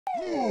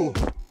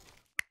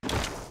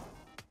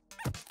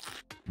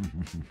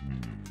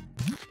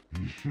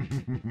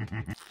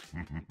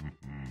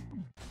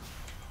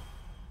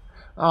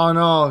Oh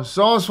no,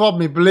 someone swap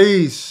me,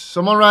 please.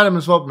 Someone random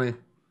and swap me.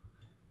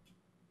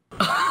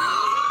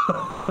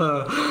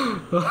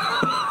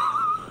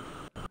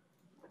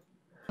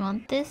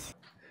 Want this?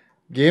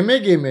 Gimme,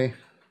 gimme.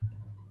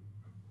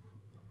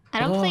 I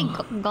don't play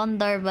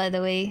Gondar, by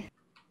the way.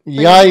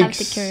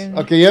 Yikes.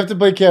 Okay, you have to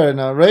play carry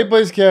now. Ray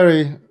plays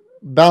carry,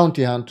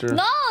 bounty hunter.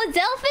 No,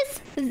 Zelf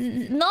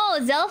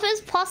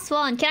is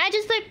 +1. Can I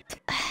just play?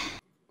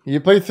 You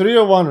play 3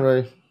 or 1,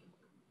 Ray?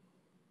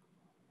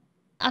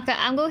 Okay,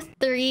 I'm going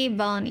 3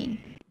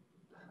 bounty.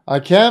 I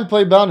can't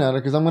play bounty hunter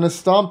because I'm gonna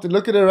stomp.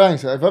 Look at the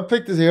ranks. If I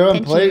pick this hero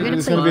and play,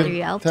 it's gonna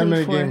be a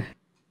 10-minute game.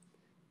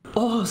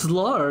 Oh,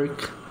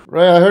 Slark.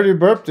 Ray, I heard you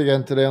burped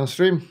again today on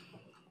stream.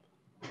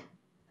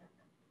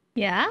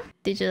 Yeah?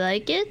 Did you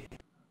like it?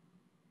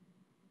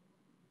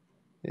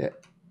 Yeah.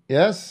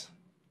 Yes?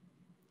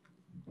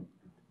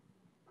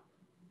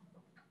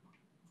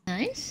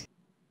 Nice.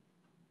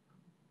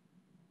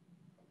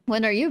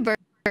 When are you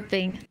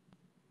burping?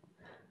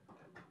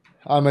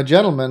 I'm a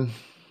gentleman.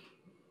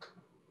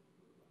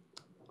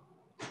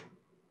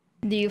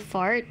 Do you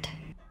fart?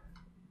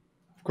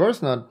 Of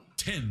course not.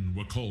 10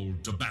 were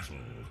called to battle.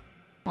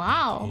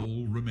 Wow.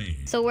 All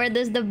remain. So where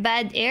does the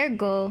bad air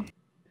go?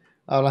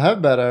 I don't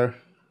have bad air.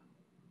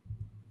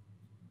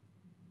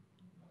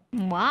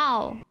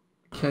 Wow.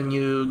 Can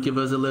you give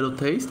us a little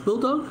taste,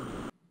 Bulldog?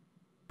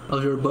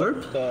 Of your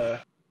burp?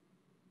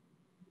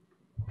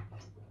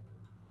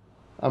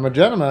 I'm a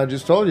gentleman, I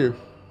just told you.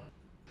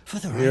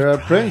 You're a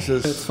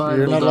princess. It's fine,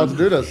 You're not Bulldog. allowed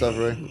to do that stuff,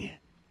 Ray.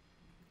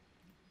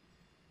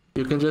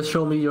 You can just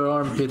show me your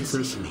armpits,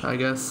 I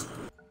guess.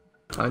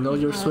 I know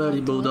you're sweaty,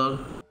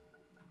 Bulldog.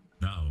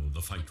 Now the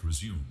fight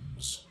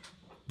resumes.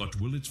 But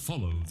will it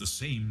follow the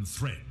same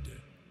thread?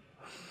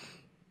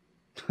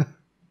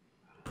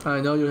 I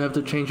know you have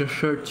to change your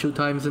shirt 2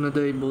 times in a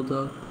day,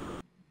 Bulldog.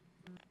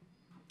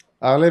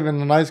 I live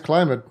in a nice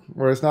climate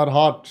where it's not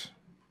hot.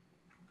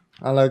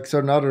 Unlike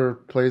certain other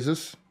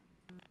places.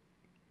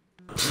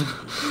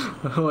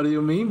 What do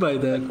you mean by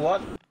that?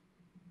 What?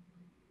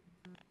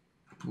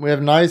 We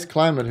have nice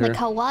climate here. Like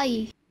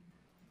Hawaii.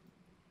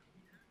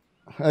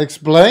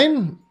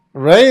 Explain?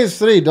 Ray is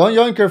 3. Don't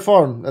yoink her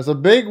farm. That's a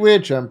big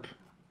weird champ.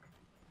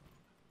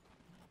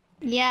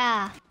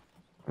 Yeah.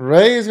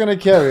 Ray is gonna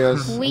carry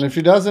us. And Wink. if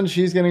she doesn't,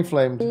 she's getting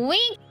flamed.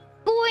 Wink,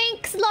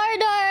 wink,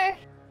 Slardar.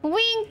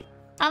 Wink.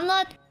 I'm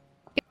not.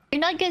 You're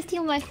not gonna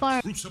steal my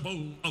farm.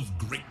 Crucible of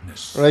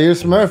greatness. Ray, you're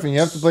smurfing. You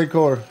have to play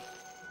core.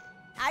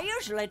 I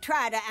usually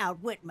try to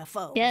outwit my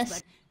foes, Yes.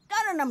 but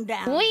gunning them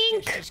down Wink.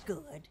 is just as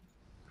good.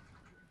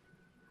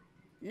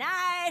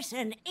 Nice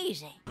and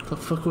easy. What the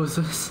fuck was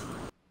this?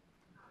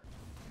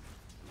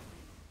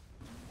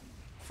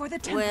 For the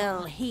temple.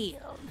 Well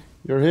healed.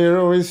 Your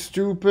hero is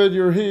stupid.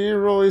 Your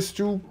hero is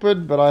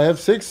stupid. But I have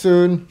 6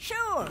 soon. Sure.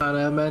 I don't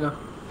have mana.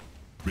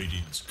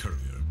 Radiant's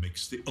courier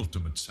makes the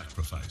ultimate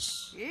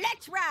sacrifice.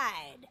 Let's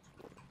ride.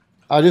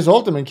 I just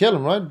ult him and kill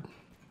him, right?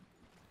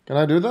 Can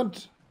I do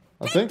that?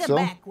 I Take think the so.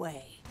 back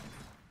way.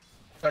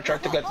 I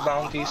tried to get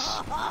bounties.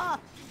 Oh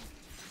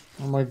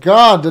my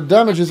god, the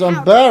damage is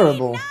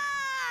unbearable.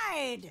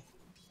 Ride.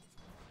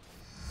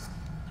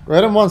 Go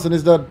hit him once and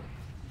he's dead.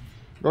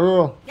 Go,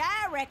 go, go.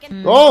 I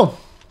reckon. Go!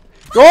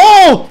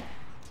 Go!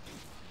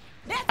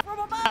 Death from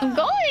above. I'm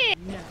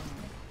going.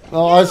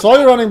 Oh, I saw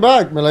you running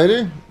back,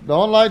 milady.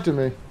 Don't lie to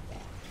me.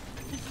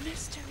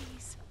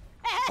 Mysteries.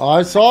 Oh,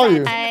 I saw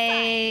you.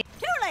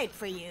 Too late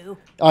for you.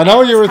 I know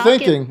what you were Talking.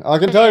 thinking. I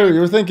can tell you, you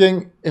were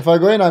thinking, if I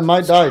go in, I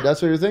might die.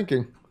 That's what you're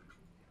thinking.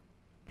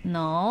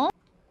 No.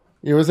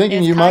 You were thinking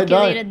It's you might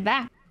die. calculated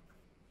back.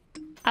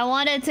 I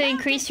wanted to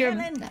increase your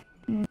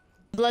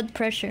blood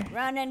pressure.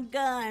 Run and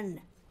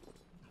gun.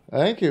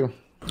 Thank you.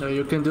 Now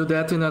you can do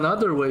that in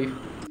another way.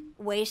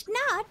 Waste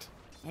not,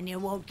 and you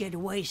won't get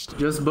wasted.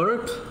 Just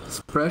burp.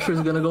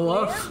 Pressure's gonna go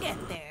We'll off. get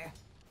there.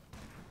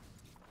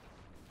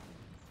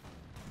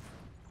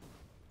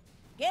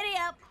 Giddy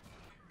up.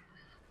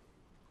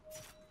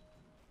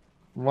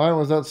 Why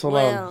was that so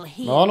Well, loud?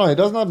 he- No, he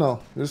does not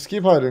know. Just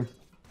keep hiding.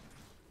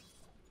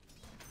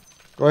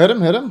 Go hit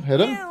him, hit him,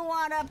 hit him. You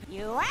want up?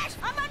 You ass?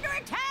 I'm under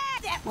attack.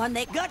 That one,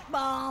 they gut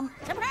bomb.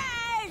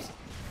 Surprise!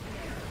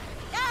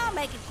 I'll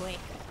make it quick.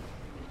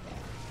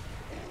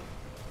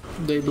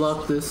 They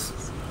blocked this.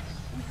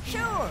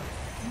 Sure.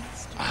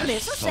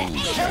 This'll set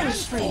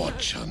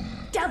Fortune.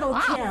 Double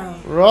kill.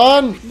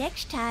 Run!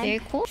 Next time, Very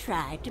cool.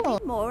 try to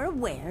be more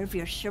aware of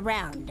your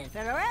surroundings.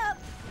 Fill her up.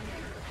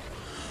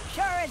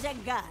 Sure as a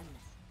gun.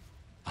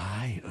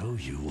 I owe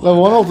you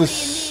Level 1 ult is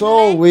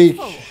so weak.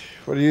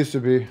 What it used to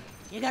be.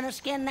 You gonna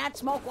skin that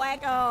smoke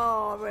whack?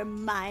 Oh,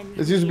 remind me.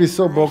 This used to be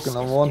so broken,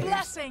 level 1.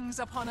 blessings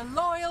upon a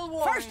loyal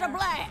warrior. First a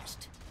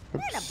blast.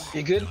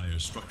 You good? Dire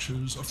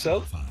structures are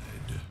So? fortified.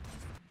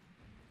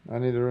 I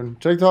need a rune.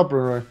 Take the upper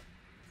rune, Ray.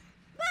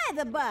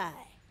 By the by.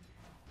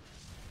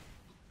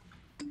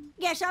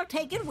 Guess I'll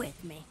take it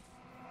with me.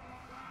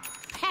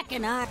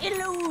 Packing our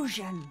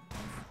illusion.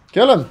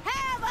 Kill him!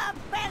 Have a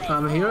belly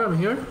I'm here, I'm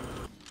here.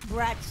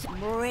 Rats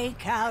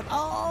break out.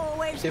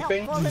 Always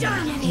Tipping. helpful.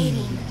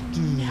 Dominating.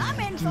 I'm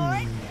in for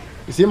it.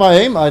 You see my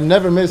aim? I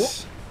never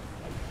miss.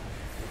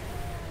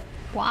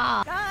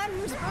 Wow.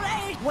 Guns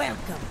blaze.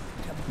 Welcome.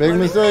 Big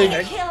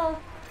mistake. Kill.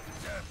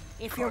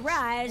 If you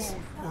rise,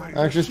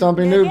 Actually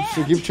stomping noobs.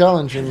 You keep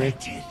challenging me.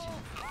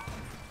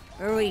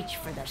 reach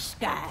for the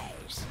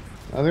skies.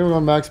 I think we're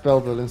going max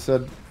Belleville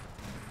instead.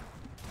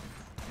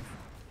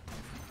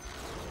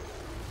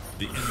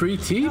 Free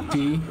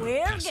TP.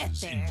 We'll get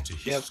there.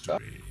 Yep.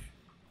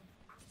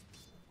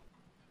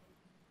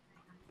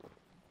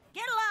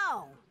 Get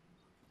low.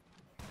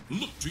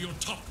 Look to your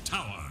top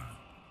tower.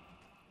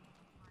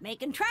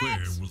 Making Where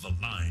tracks. will the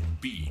line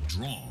be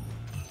drawn?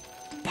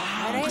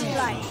 That ain't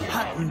like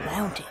hunting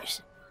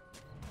bounties.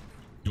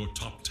 Your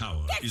top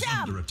tower Get is some.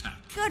 under attack.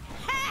 Good.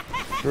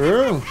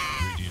 True.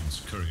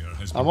 Radiant's courier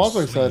has I'm been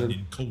also slain excited.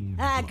 in cold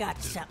I blood.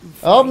 got something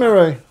for you.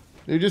 AdmiralBulldog,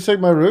 did you just take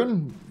my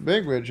rune?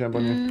 Big way to jump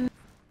on you.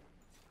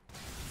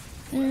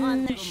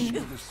 On the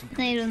shoot.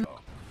 I don't.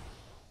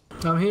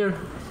 I'm here.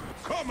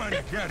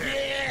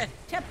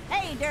 To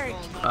pay dirt.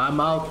 I'm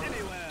out.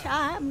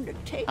 Time to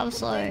take I'm a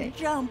sorry. big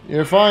jump.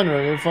 You're fine,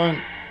 Ray. You're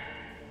fine.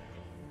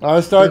 I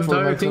The start for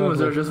entire next thing was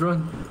there, one. just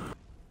run.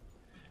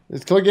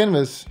 Let's click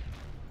Invis.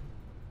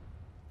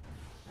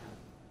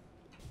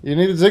 You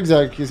need a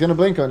zigzag. He's gonna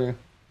blink on you.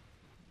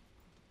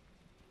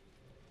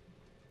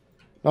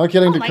 Not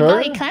killing Oh the my courier.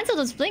 god, he cancelled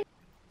his blink.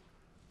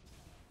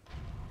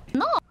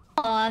 No,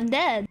 I'm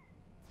dead.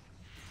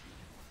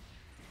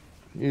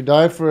 You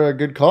die for a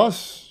good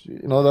cause.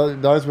 You know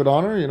that dies with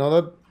honor. You know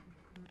that.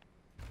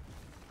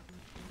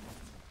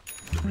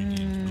 The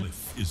radiant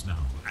glyph is now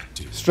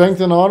active. Strength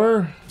and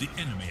honor. The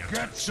enemy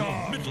attacks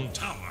your middle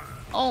tower.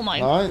 Oh my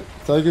god, Alright,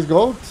 take his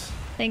gold.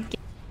 thank you.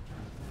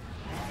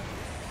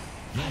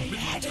 Your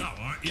middle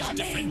tower is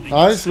defending.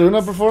 Nice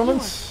Luna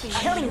performance.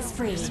 Killing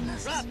spree.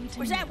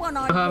 Was that one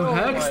on I'm your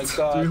hexed.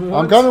 God. Do you I'm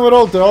want? coming with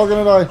ult. They're all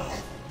gonna die.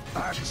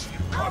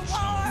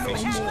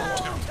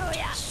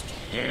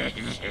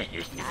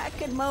 I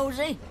could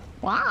mosey.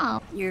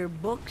 Wow. Your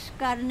book's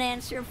got an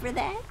answer for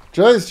that?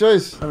 Chase.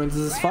 I mean, this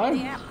is fine.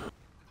 Yeah.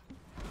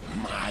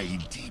 My Your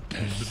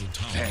deepest middle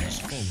tower is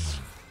fallen.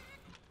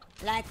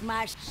 Like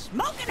my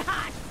smoking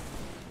hot.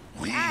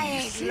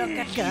 I ain't looking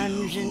at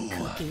guns and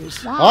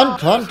cookies. Wow.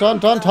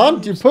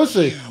 Hunt, you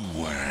pussy.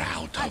 were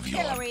out of your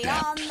Artillery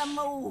on depth. the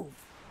move.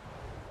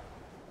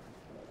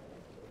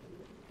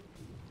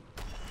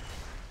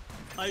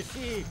 I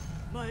see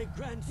my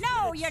grandson.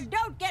 No, you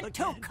don't get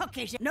two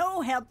cookies.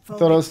 No helpful.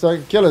 Thought I was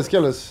stack. Kill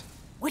us.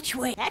 Which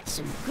way? That's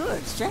some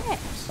good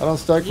sass. I don't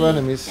stack for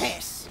enemies.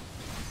 Yes.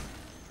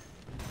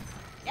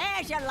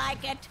 As you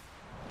like it.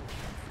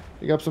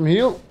 Pick up some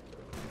heal.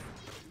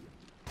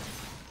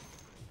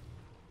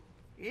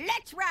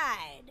 Let's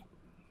ride.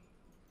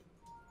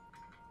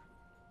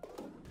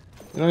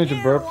 You don't need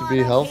to burp to be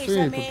You want a healthy. piece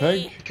You of can me?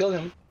 peg. Kill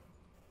him.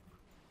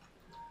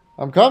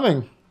 I'm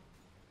coming.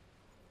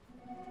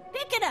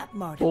 Pick it up,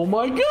 Mortimer. Oh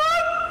my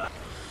god!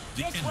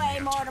 The This enemy way,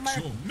 attacks Mortimer.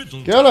 your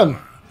middle Kill him.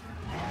 tower.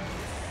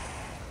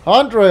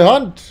 Hunt, Ray,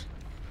 hunt.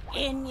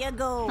 In you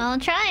go.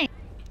 I'm trying.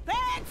 Beg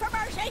for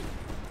mercy.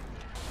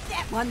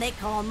 That one they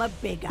call him a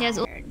big Yes.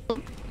 iron.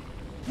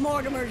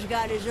 Mortimer's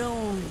got his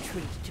own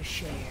treats to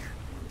share.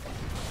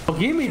 Oh,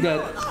 give me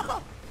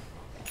that.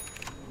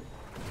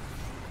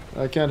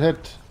 I can't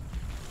hit.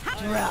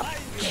 Drop.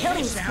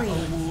 Killing spree.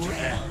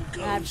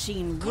 I've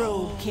seen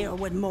roadkill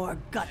with more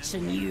guts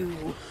than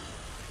you.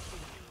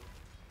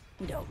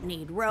 Don't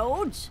need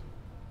roads.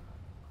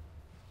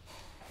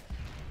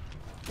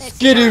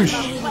 Skidoosh.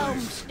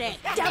 Homestead.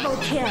 Double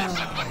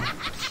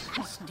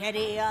kill.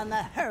 Steady on the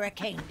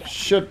hurricane deck.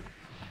 Shit.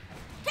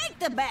 Take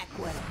the back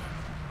way.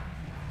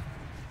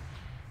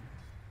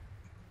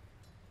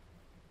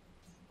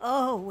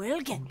 Oh,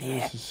 we'll get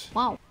there. Jesus.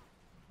 Wow.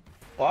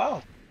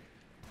 Wow.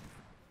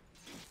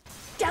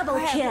 Double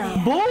kill.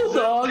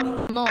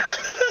 Bulldog! No.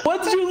 Why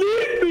did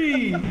you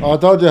leave me? Oh, I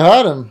thought you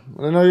had him.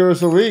 I didn't know you were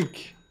so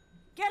weak.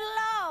 Get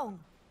along.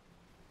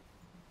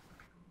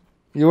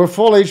 You were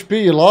full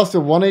HP. You lost a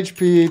 1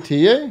 HP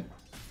TA?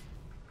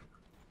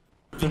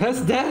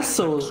 That's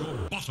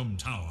Dazzle. Bottom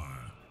tower.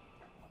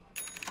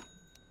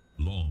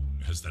 Long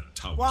has that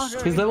tower Water.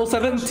 stood. He's level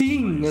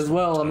 17 as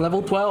well. I'm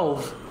level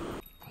 12.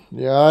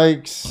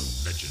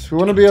 Yikes. Who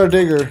wanna be our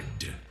digger?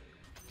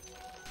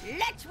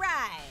 Let's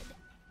ride.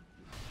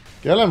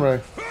 Kill him, Ray.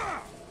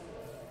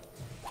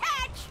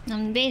 Catch.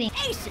 I'm baiting.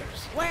 Aces.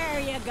 Where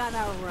you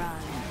gonna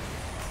run?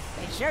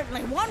 There's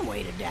certainly one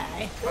way to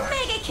die.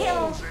 Mega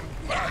kill.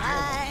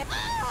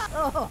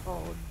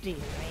 Oh, dearie.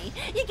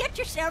 You get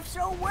yourself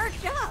so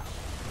worked up.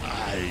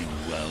 I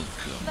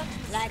welcome.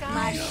 Like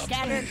my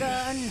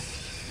scattergun.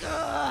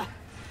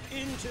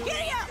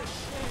 Giddy up!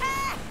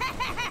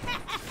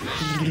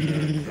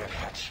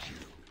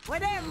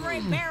 With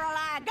every barrel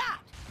I got.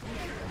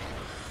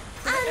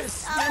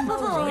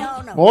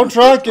 Unstoppable. More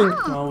tracking.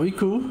 Oh, we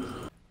cool.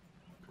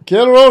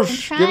 Kill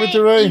Roche. Give it to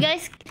You Ray.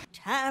 guys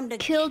Time to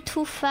kill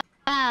too fast.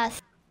 I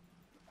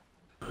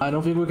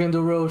don't think we can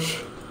do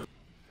Roche.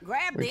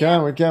 grab We the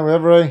can. We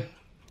have Ray.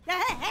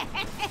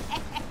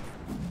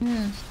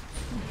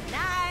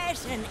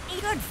 Nice and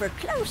good for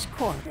close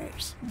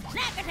quarters.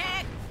 Snack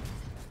attack!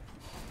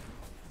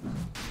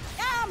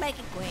 I'll make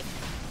it quick.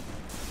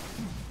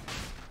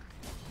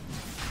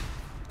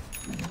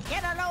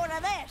 Get a load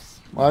of this.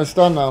 I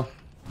stun now.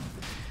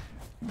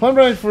 Pump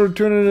right for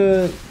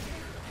 200.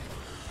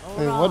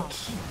 Wait,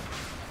 what?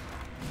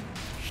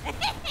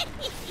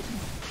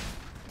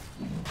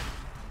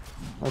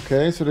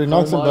 Okay, so they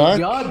knocks him back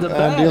God,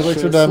 and deals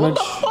extra damage.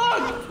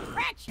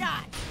 Rat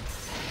shot.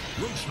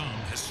 Roshan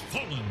has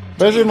fallen.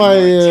 Basically,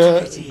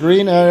 my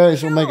green area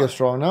is Omega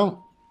Strong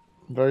now.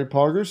 Very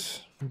poggers.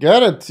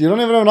 Get it! You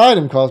don't even have an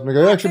item, Cosmic.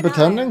 Are you actually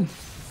pretending?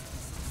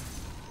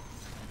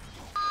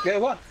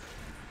 Get what?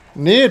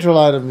 Neutral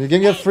item. You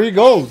can get free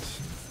gold.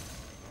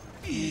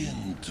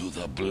 Into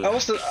the I black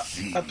was the.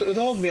 You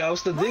told me I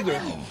was the digger.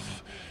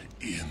 of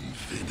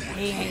infinite.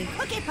 Hey,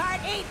 cookie part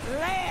 8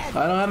 lead.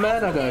 I don't have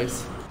mana,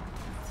 guys.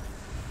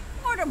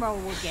 Mortimer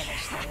will get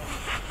us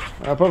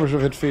there. I probably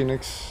should have hit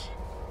Phoenix.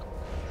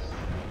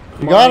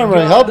 You got him,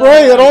 Ray. Help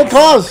Ray at all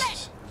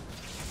costs.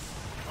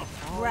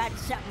 Brought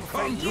something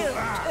for you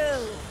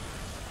too.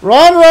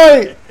 Run,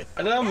 Ray!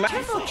 I don't know.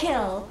 Triple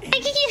kill.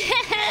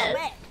 Yes!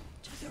 Wet.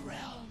 To the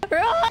realm.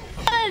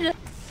 Run!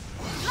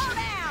 Slow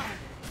down.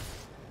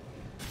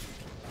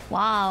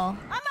 Wow.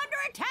 I'm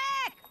under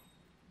attack.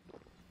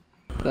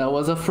 That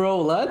was a throw,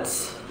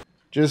 lads.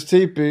 Just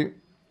TP.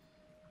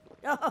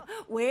 Oh,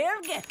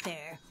 we'll get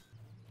there.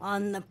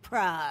 On the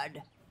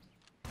prod.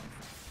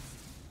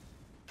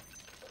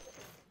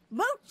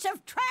 Boots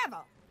of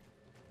travel.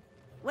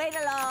 Wait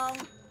along.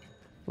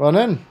 Run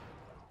in.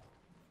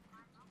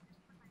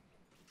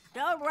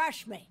 Don't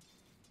rush me.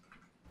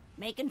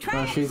 Making Now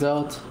tracks. she's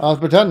out. I was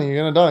pretending you're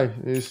gonna die.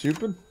 Are you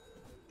stupid?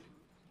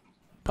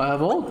 I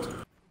have ult.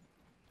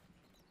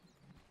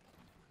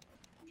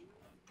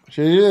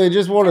 They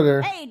just wanted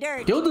her. Hey,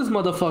 Dirt. Kill this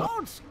motherfucker.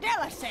 Hold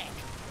still a sec.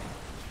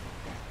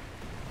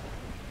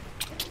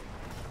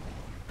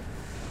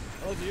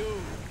 Of you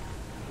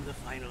on the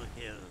final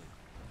hill.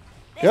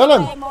 This Kill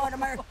him. way,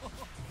 Mortimer.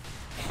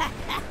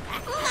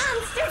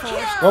 Monster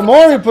kill. One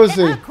more, you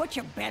pussy. Quit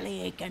your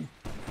belly aching.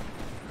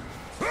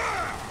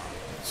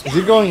 Is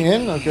he going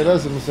in? Okay,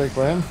 that's a mistake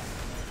by him.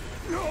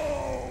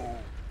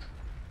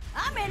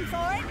 I'm in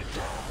for it.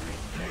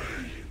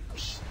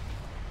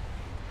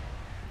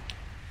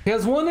 He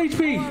has 1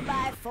 HP.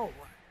 4x4.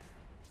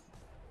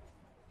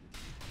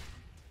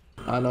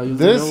 I know you.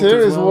 This here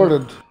is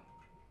warded.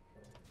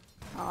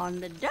 On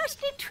the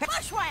dusty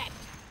bushwhack.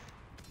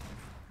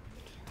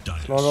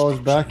 Not always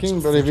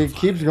backing, but if he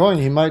keeps going,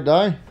 he might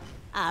die.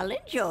 I'll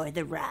enjoy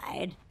the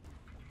ride.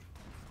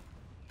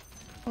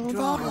 Hold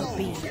Draw on. a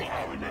bead.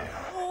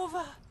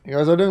 You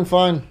guys are doing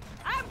fine.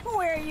 I'm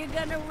where you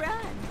gonna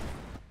run.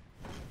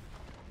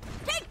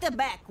 Take the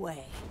back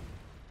way.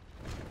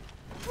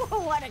 Whoa,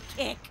 what a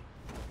kick.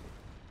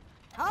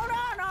 Hold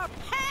on, or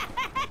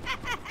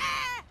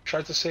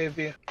Try to save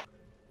you.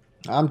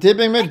 I'm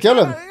tipping mid,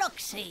 kill him.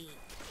 look-see.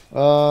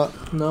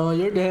 No,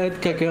 you're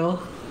dead, Kekel.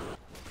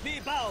 Be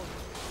bound.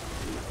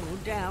 Go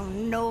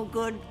down, no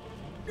good.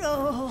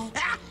 Oh.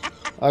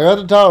 I got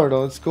the tower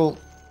though, it's cool.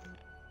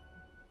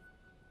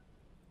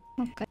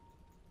 Okay.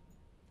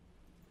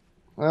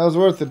 That was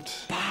worth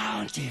it.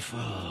 Bountiful.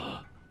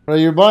 Right,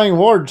 you're buying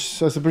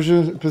wards as a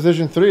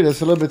position 3,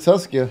 that's a little bit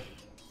Saskia.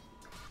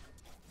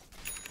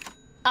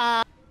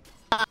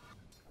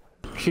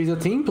 She's a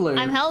team player.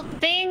 I'm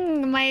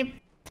helping my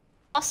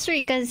boss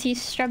because he's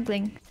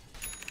struggling.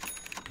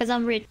 Because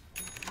I'm rich.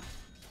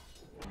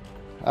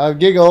 I have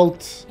Gig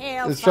ult.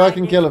 He'll Let's track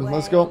and find kill his him,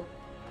 let's way. go.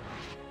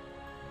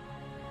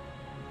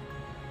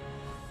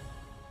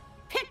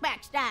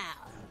 Pickbacks down.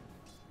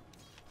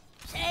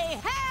 Say,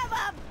 have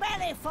a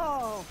belly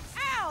full.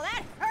 Ow,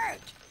 that hurt.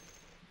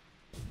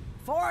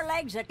 4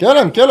 legs at Kill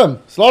him, kill him.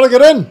 Slaughter,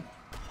 get in.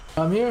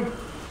 I'm here.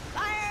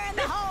 Fire in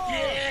the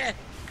hole.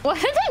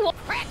 What did I want?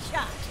 Crack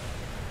shot.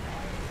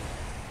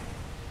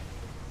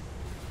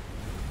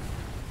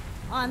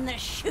 On the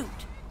shoot.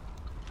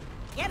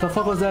 Get The a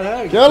fuck was load that of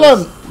egg? Kill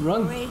him.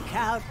 Run. Break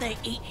out the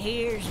eat.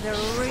 Here's the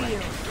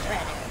real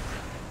treasure.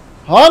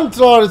 Hunt,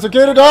 Lord, it's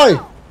okay to die.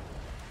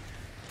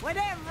 With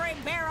every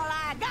barrel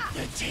I got.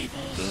 The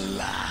table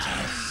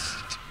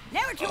last.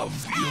 Never too much.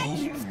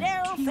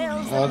 Still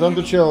fills Time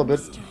to chill a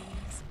bit.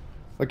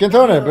 I can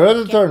turn it, ready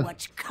to Get turn.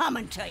 what's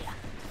coming to you.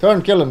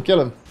 Turn, kill him,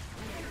 kill him.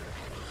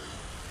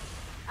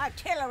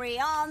 Artillery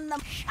on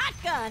the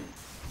shotgun.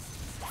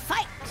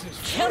 Fight is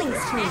killing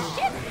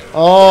activity.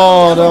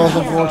 Oh, that was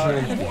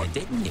unfortunate.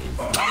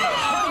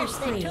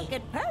 They took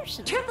it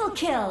personally. Triple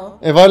kill.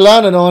 If I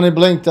landed on it,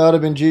 blinked, that would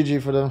have been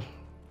GG for them.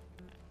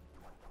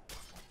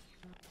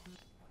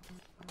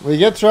 We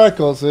get track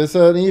also, it's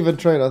an even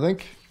trade, I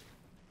think.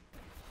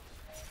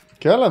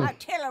 Kill him.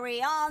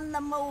 Artillery on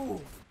the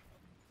move.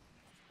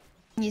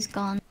 He's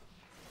gone.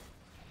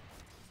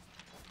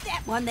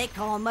 That one they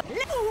call him.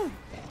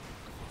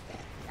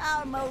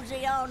 I'll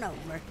mosey on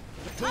over.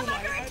 I'm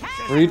under attack.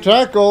 Free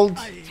track gold.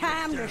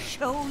 Time to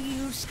show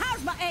you.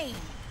 How's my aim?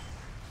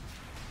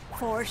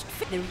 Forced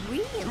fit. The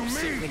real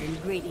secret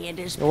ingredient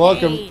is You're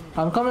welcome. pain.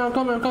 I'm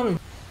coming.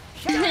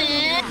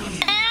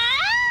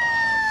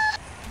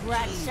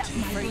 Right,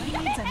 something for you.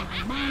 And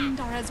my mind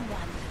are as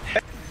one.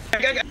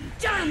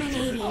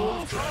 Dominating.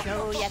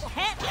 So you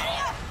can't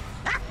let up.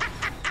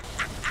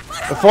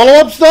 The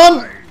follow-up's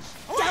done.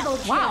 Double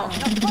Wow. I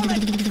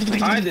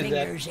did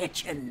that. fingers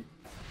itching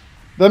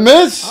The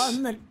miss.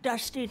 on the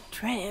dusty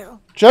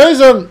trail. Chase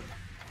him.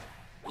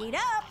 Eat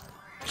up.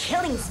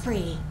 Killing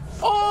spree.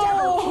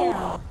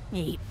 Oh!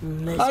 Eat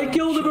I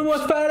killed him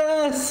with my fat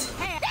ass!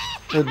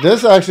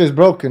 This actually is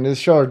broken. It's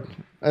short.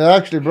 It's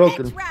actually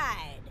broken. Let's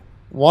ride.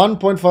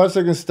 1.5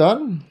 seconds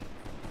stun.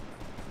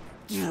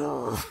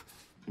 Ugh.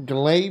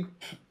 Glape.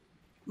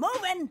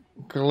 Moving.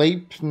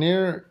 Glape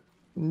near.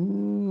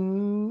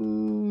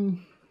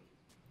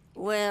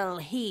 Well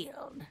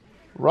healed.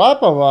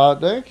 Rapava,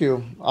 thank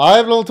you. I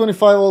have level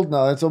 25 ult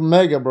now. It's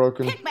Omega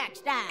broken. Kickback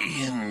style.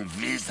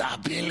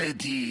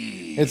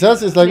 Invisibility. It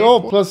says it's like,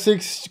 oh,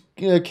 +6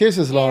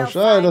 kisses launched.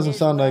 Ah, it doesn't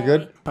sound that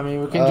good. I mean,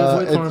 we can just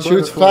wait for It a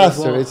shoots butterfly as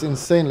faster. well. It's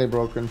insanely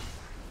broken.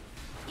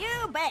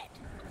 You bet.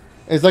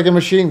 It's like a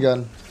machine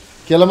gun.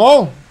 Kill them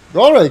all.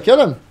 Go already, kill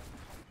them.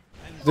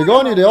 They go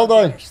on you, they all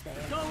die.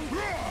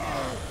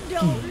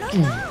 Don't look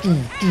out.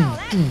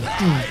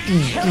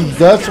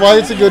 That's why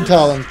it's a good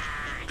talent.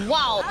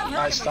 Wow.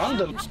 I stunned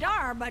him.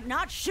 Star, but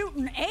not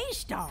shooting a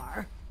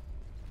star.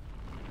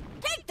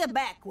 Take the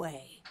back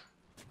way.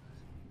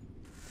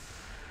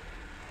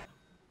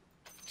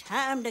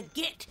 Time to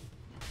get.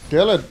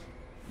 Kill it.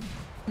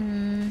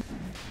 Here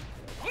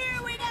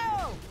we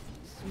go.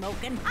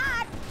 Smoking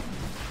hot.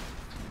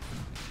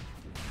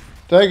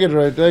 Take it,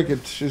 Ray. Take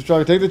it. She's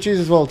trying. Take the cheese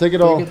as well. Take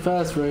it all. Take it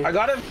fast, Ray. I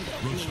got him.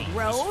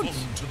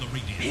 Roads. To the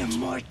radiant.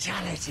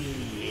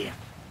 Immortality.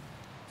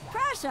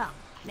 Try some.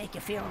 Make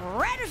you feel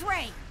red as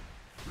rain.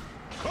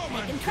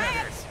 Making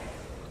tracks.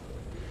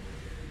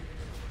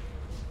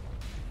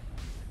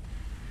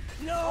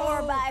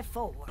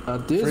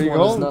 4x4. This Free one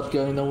gold. is not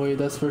going away,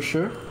 that's for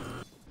sure.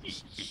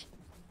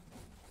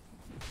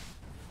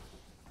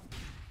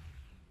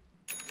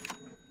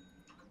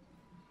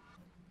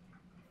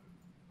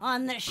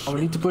 On the Oh,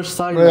 we need to push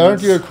sideways. Ray,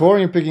 aren't you a core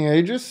and you're picking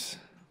Aegis?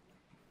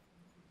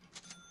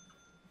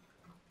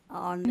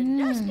 on the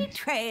dusty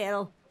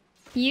trail.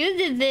 You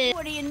did this.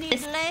 What do you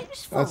need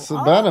legs for? That's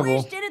Always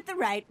bannable. did it the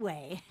right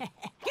way.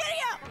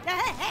 Giddy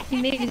up!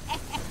 You made it.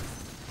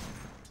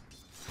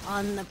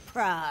 On the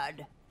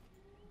prod.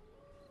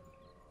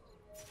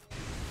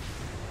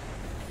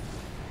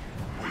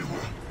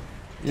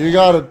 You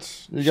got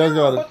it. You guys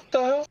got it. What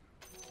the hell?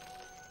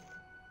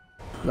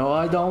 No,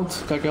 I don't,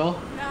 Kakao.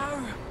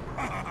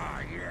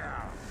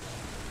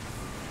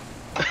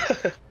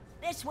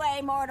 This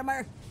way,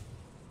 Mortimer.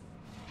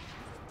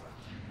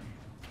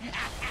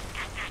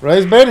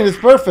 Ray's baiting. It's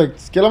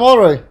perfect. Kill them all,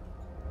 Ray.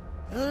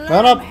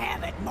 Man up.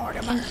 Have it,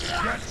 Mortimer.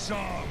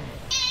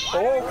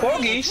 Oh,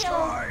 corgis.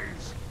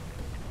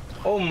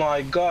 Oh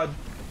my god.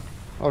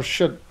 Oh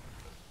shit.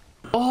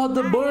 Oh,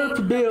 the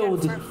burp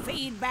build! For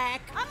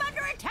feedback. I'm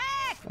under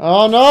attack.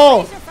 Oh no.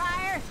 Laser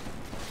fire.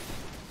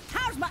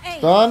 How's my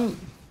aim? Done.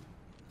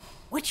 Oh,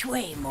 Which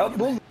way,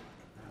 Mortimer?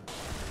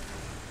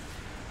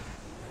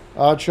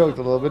 I choked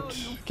a little bit.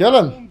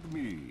 Kill him.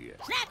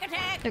 Snack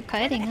attack. They're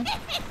kiting us.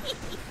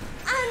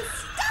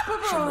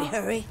 Should we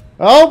hurry?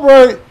 Help,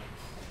 Ray.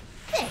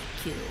 Thank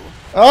you.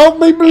 Help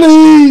me,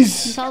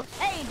 please. So,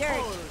 Hey,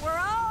 Dirk. We're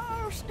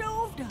all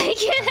stoved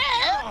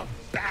up.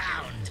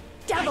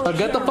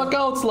 Get the fuck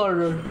out,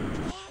 Slaughter!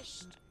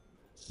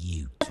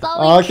 that's all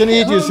Oh, I we can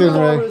eat you soon,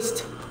 Ray.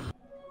 Forest.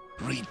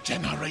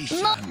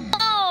 Regeneration.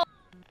 No!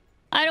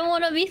 I don't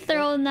want to be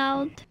thrown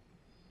out.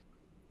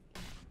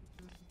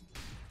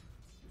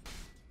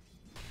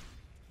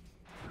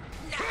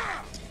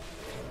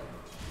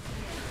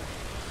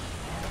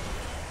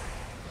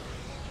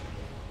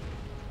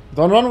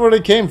 Don't run where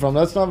they came from.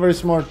 That's not very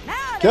smart.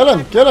 Kill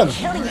him. Kill him.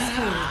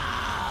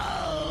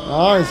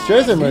 Nice.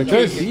 Chase him, Ray.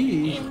 Chase.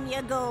 Gee. In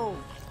you go.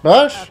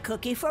 Bash. A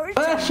cookie for its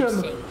Bash own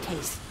him. sake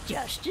tastes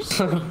just as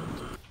sweet.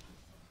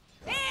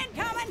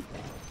 Incoming.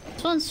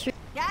 This one's straight.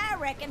 I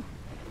reckon.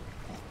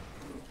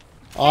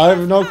 I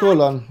have no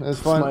cooldown. It's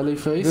fine. Smiley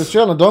face. Just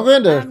chill. Don't go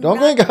in there. Don't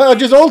go in. I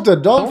just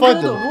ulted. Don't fight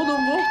Hold on, them. hold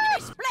on, hold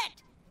on. Split.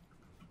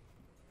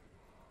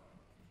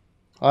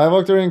 I have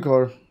Octarine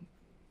Core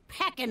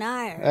Packing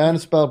iron.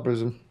 and Spell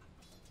Prism.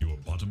 Your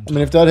bottom I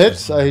mean, if that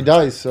hits, he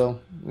dies, so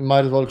we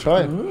might as well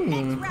try.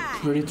 Right.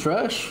 Pretty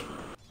trash.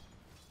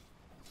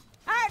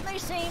 Hardly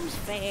seems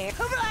fair.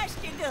 Who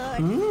blessed you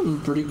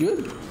good? Pretty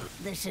good.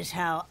 This is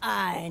how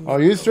I know. Oh,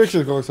 use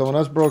Trickster Cook, someone.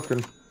 That's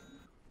broken.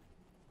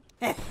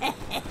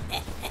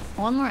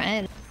 One more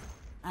egg.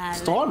 I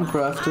let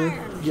Stormcrafter, my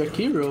iron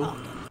Yakiro,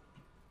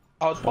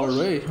 or Outpost.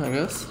 Ray, I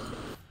guess.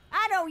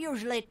 I don't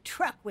usually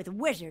truck with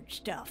wizard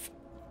stuff.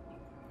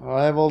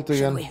 I have ult Should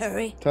we again.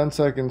 hurry? 10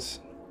 seconds.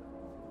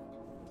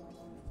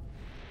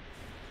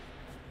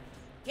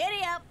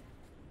 Giddy up.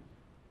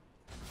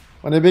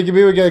 When they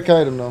BKB, we get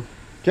Kite him now.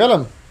 Kill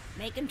him.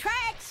 Making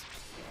tracks.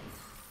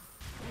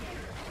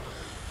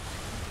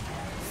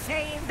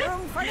 Save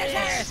room for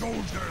dessert.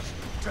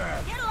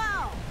 Get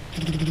along.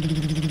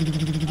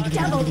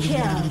 Double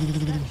kill.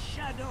 The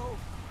shadow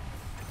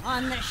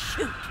on the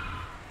shoot.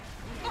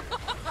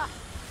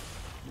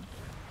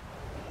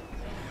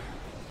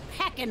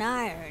 Packing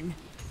iron.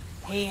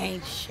 He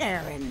ain't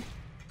sharing.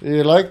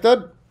 You like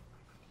that?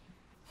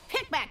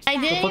 Pickback. I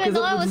didn't even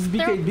know I was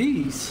throwing.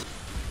 BKBs?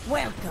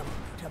 Welcome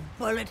to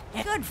Bullet.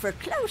 Good for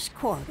close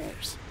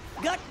quarters.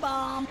 Gut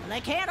bomb.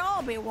 They can't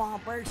all be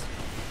Whompers.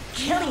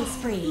 Killing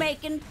spree.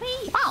 Making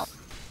peace.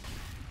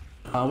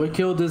 Wow. We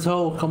killed this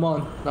hole. Come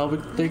on. Now we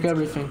take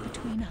everything.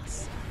 Between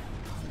us.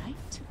 All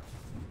right.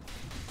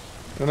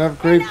 Don't have Enough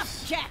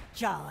creeps.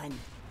 jack-jawing.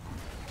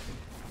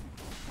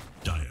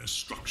 Dire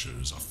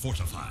structures are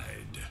fortified.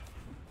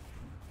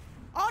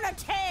 On a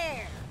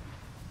tear.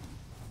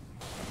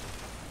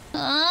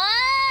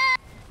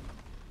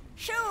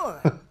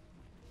 Sure.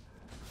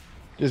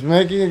 Just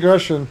making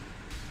aggression.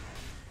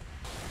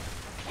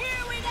 Here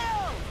we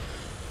go.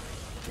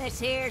 This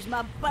here's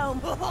my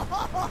boom.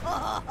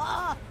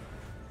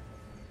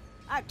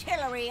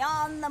 Artillery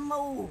on the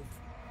move.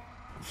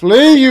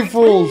 Flee, you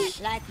fools!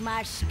 Like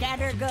my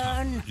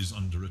scattergun. Is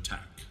under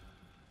attack.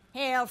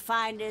 He'll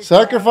find his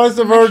Sacrifice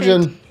the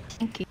virgin.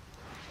 Thank you.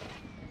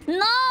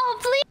 No,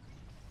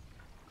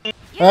 please.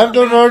 Have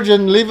the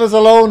virgin. Leave us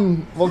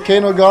alone,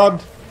 volcano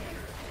god.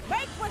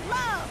 Break with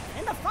love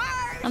in the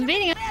fire. I'm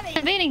beating it.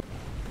 I'm beating.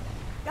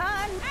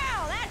 Gun.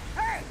 Ow, that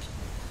hurt.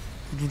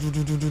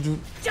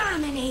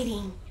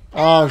 Dominating.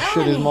 Oh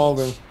shit, he's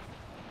molding.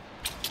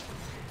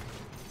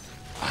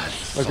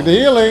 Look at the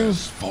healing.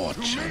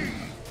 Fortune.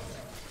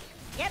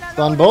 Get a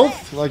Done load of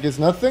both, this. like it's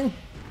nothing.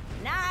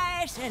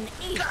 Nice and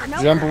easy.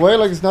 Jump away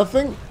like it's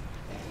nothing.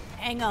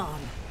 Hang on.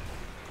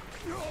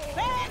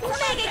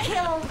 Mega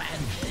kill.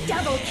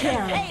 Double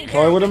kill.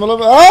 Toy with him a little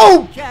bit.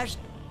 Oh! Just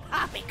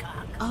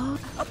poppycock.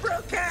 A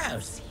broke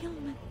house.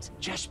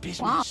 Just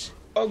business.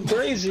 Oh,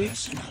 crazy.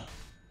 Personal.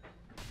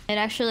 It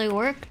actually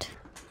worked.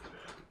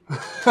 I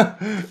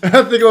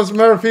think it was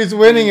Murphy's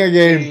winning a He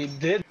game.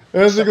 did.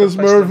 I think it was sacrifice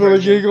the Murphy with a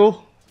virgin.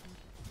 giggle.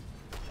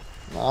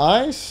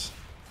 Nice.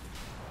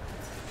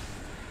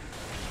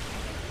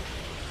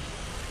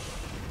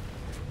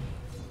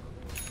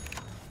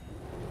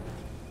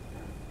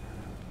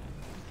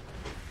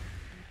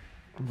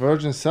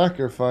 Virgin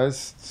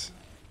sacrificed.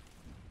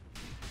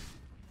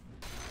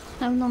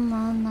 I have no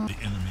mana. The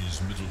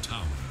enemy's middle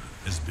tower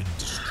has been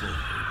destroyed.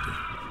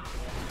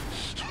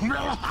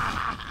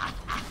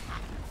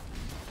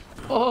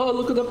 Oh,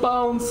 look at the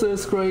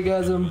bounces,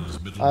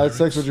 Craigasm. Middle I had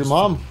sex with your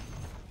mom.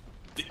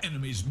 The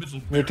enemy's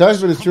middle Your attack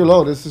speed is too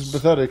low. This is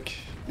pathetic.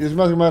 Use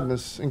Magic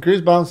Madness. Increase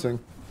bouncing.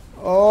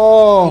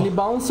 Oh. Any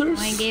bouncers?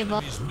 I gave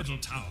up. enemy's middle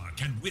tower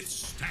can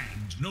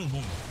withstand no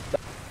more.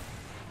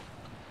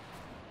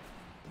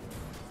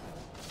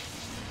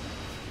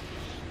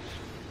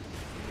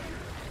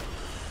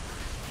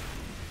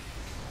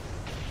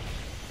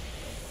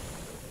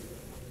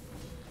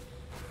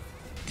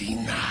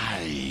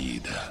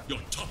 Denied. Your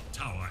top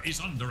tower is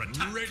under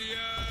attack.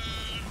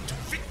 Radiant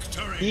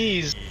victory.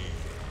 Easy.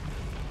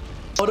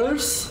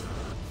 Others?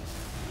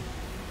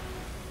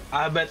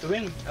 I bet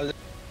win.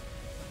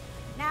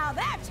 Now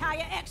that's how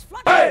you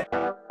exploit.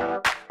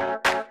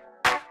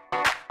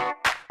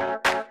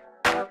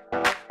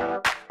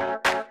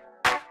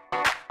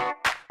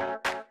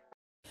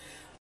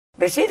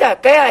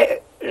 Decida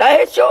qué la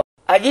ha hecho.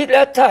 Allí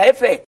la está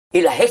F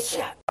y la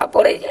hecha. Va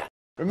por ella.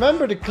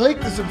 Remember to click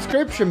the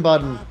subscription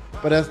button.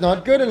 But that's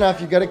not good enough.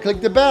 You gotta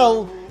click the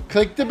bell.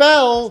 Click the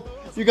bell.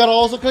 You gotta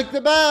also click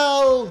the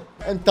bell.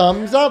 And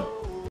thumbs up.